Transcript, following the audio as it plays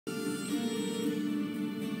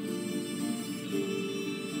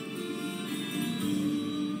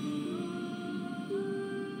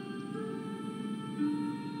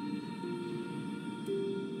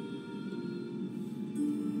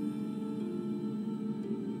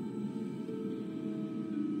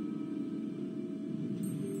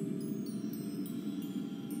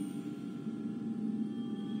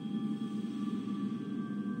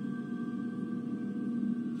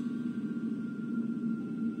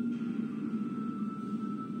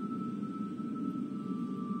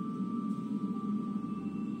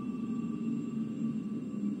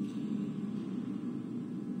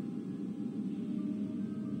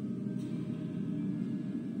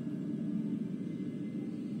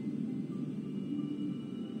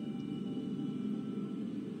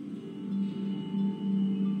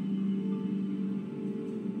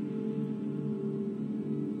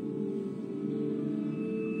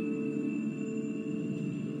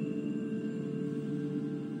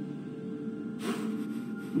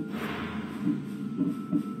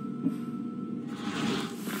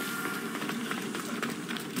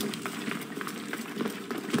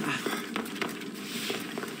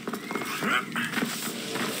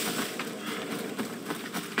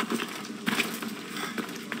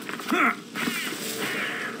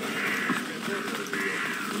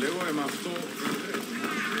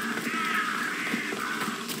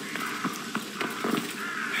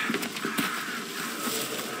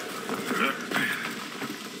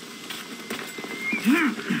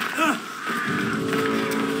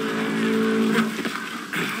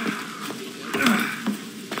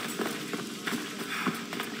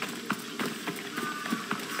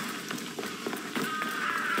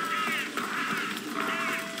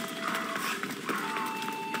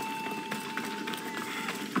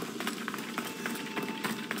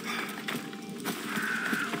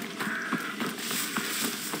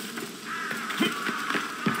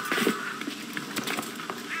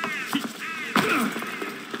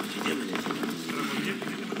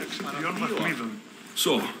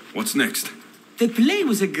So, what's next? The play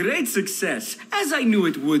was a great success, as I knew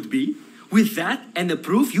it would be. With that and the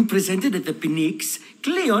proof you presented at the Pnyx,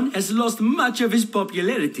 Cleon has lost much of his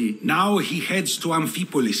popularity. Now he heads to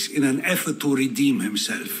Amphipolis in an effort to redeem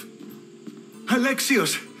himself.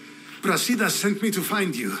 Alexios! Brasidas sent me to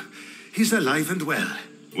find you. He's alive and well.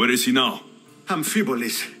 Where is he now?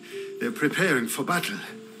 Amphipolis. They're preparing for battle.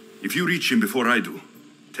 If you reach him before I do,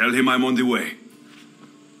 tell him I'm on the way.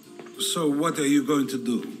 So what are you going to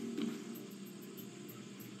do?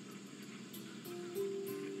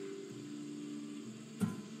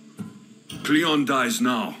 Cleon dies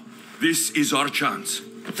now. This is our chance.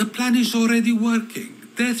 The plan is already working.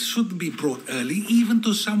 Death shouldn't be brought early, even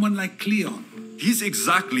to someone like Cleon. He's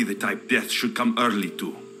exactly the type death should come early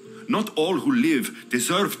to. Not all who live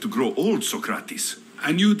deserve to grow old, Socrates.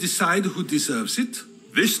 And you decide who deserves it?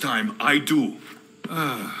 This time, I do.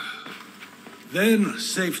 Then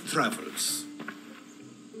safe travels.